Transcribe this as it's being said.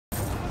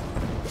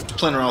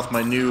playing around with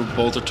my new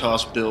boulder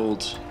toss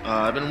build.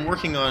 I've been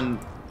working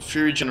on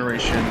Fury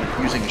generation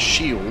using a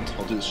shield.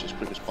 I'll do this as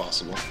quick as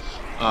possible.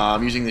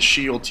 I'm using the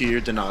shield tier,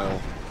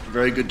 denial.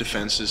 Very good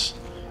defenses.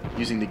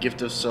 Using the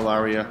Gift of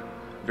Celaria.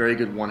 Very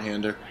good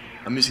one-hander.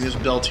 I'm using this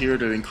belt here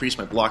to increase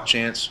my block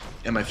chance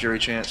and my Fury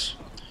chance.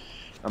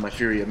 My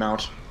Fury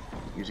amount.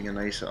 Using a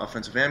nice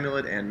offensive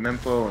amulet and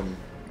Mempo and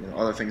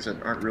other things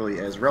that aren't really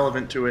as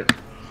relevant to it.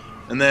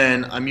 And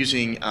then I'm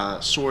using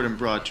Sword and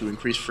Broad to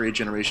increase Fury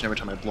generation every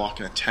time I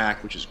block an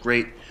attack, which is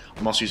great.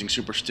 I'm also using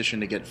Superstition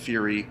to get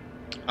Fury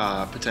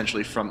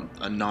potentially from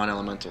a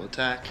non-elemental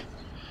attack,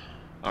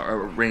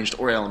 or ranged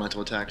or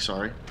elemental attack,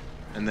 sorry.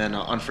 And then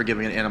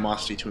Unforgiving and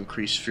Animosity to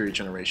increase Fury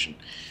generation.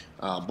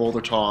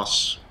 Boulder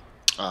Toss,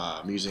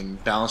 I'm using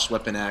Balanced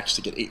Weapon Axe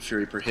to get 8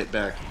 Fury per hit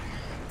back.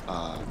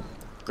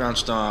 Ground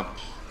Stomp,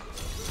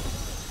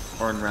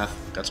 Hardened Wrath,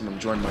 got someone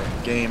join my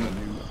game.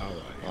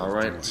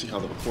 Alright, let's see how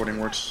the recording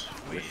works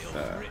with,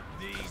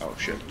 oh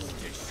shit.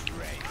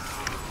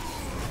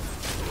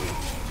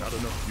 Not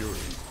enough fury.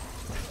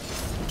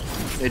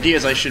 The idea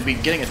is I should be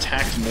getting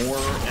attacked more,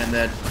 and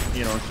that,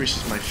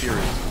 increases my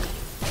fury.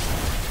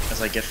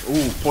 As I get,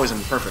 ooh,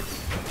 poison, perfect.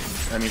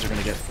 That means we're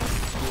gonna get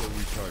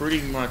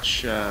pretty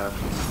much,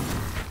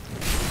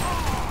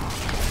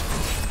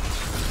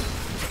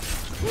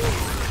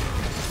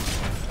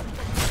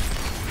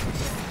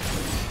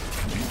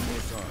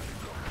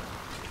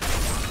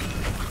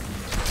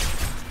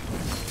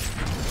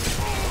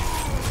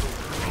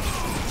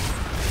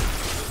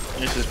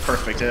 this is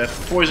perfect.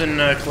 Poison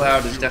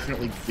Cloud is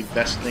definitely the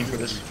best thing for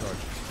this.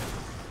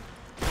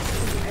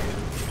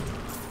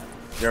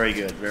 Very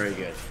good, very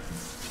good.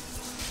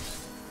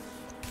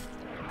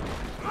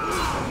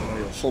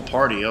 Full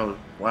party, oh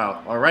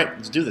wow. Alright,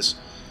 let's do this.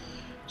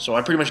 So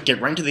I pretty much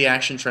get right into the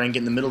action, try and get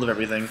in the middle of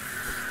everything.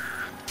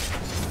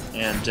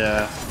 And,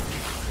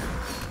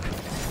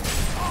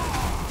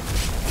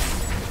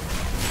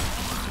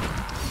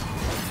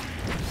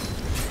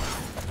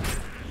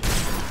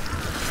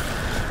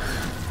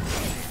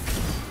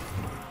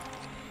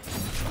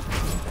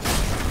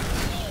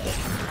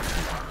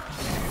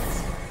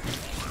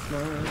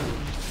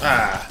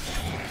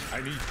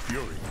 I need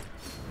fury.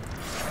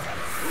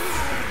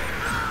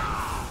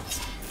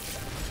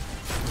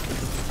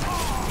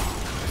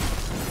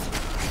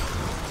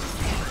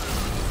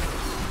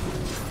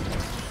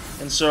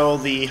 And so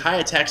the high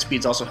attack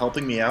speed's also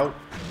helping me out,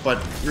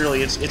 but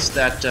really it's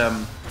that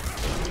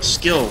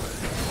skill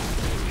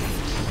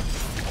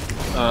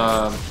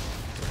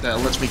that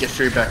lets me get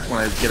Fury back when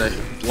I get a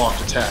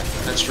blocked attack.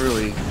 That's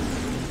really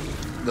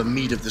the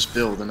meat of this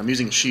build, and I'm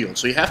using a shield.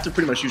 So you have to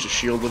pretty much use a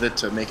shield with it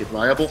to make it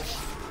viable.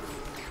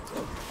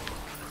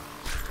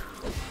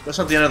 That's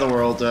not the end of the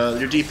world.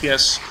 Your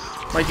DPS,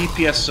 my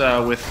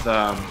DPS with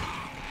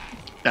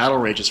Battle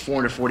Rage is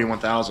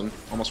 441,000,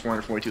 almost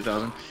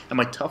 442,000, and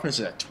my toughness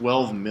is at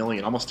 12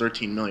 million, almost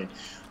 13 million.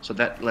 So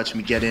that lets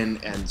me get in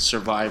and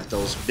survive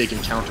those big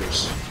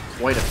encounters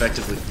quite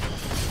effectively.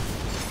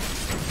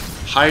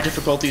 Higher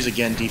difficulties,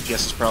 again,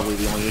 DPS is probably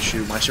the only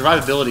issue. My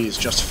survivability is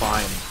just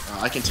fine.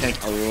 I can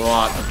tank a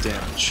lot of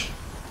damage.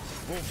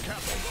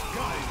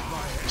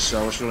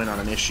 So it's really not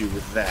an issue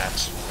with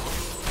that.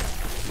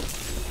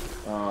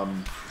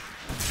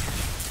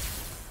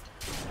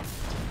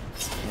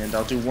 And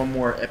I'll do one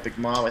more epic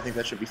mob. I think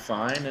that should be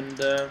fine. And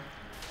got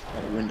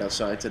a wind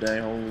outside today.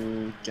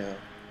 Holy cow!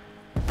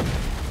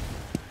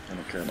 I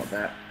don't care about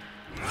that.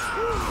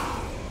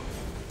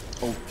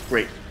 Oh,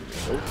 great!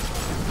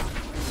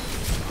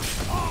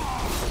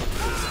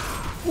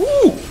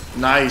 Woo!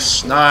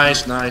 Nice,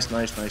 nice, nice,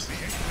 nice, nice.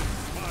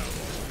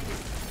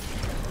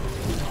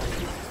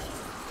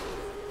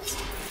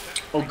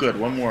 Oh, good.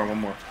 One more, one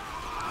more.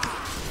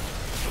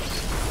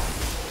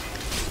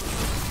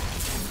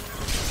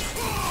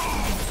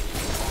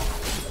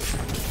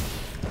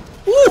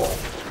 Woo!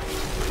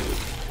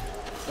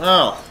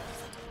 Oh,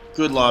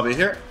 good lobby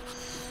here.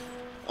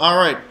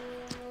 Alright.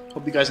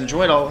 Hope you guys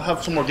enjoyed. I'll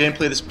have some more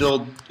gameplay of this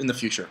build in the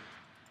future.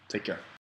 Take care.